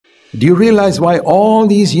Do you realize why all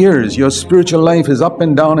these years your spiritual life is up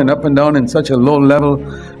and down in such a low level?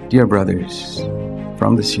 Dear brothers,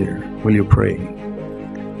 from this year, will you pray?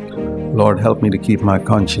 Lord, help me to keep my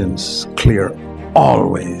conscience clear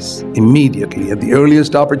always, immediately, at the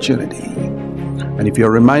earliest opportunity. And if you're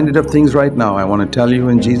reminded of things right now, I want to tell you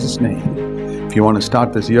in Jesus' name, if you want to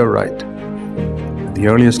start this year right, at the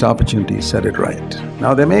earliest opportunity, set it right.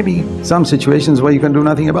 Now, there may be some situations where you can do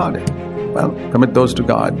nothing about it. Well, commit those to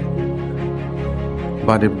God.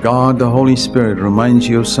 But if God, the Holy Spirit, reminds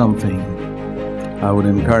you of something, I would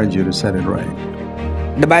encourage you to set it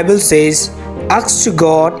right. The Bible says, "Ask to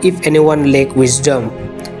God if anyone lack wisdom,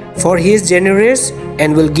 for He is generous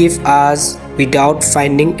and will give us without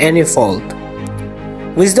finding any fault."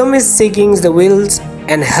 Wisdom is seeking the wills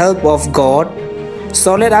and help of God.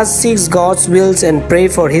 So let us seek God's wills and pray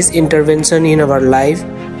for His intervention in our life,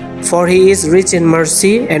 for He is rich in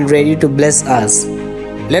mercy and ready to bless us.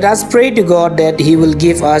 Let us pray to God that He will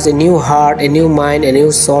give us a new heart, a new mind, a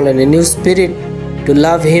new soul, and a new spirit to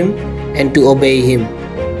love Him and to obey Him.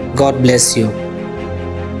 God bless you.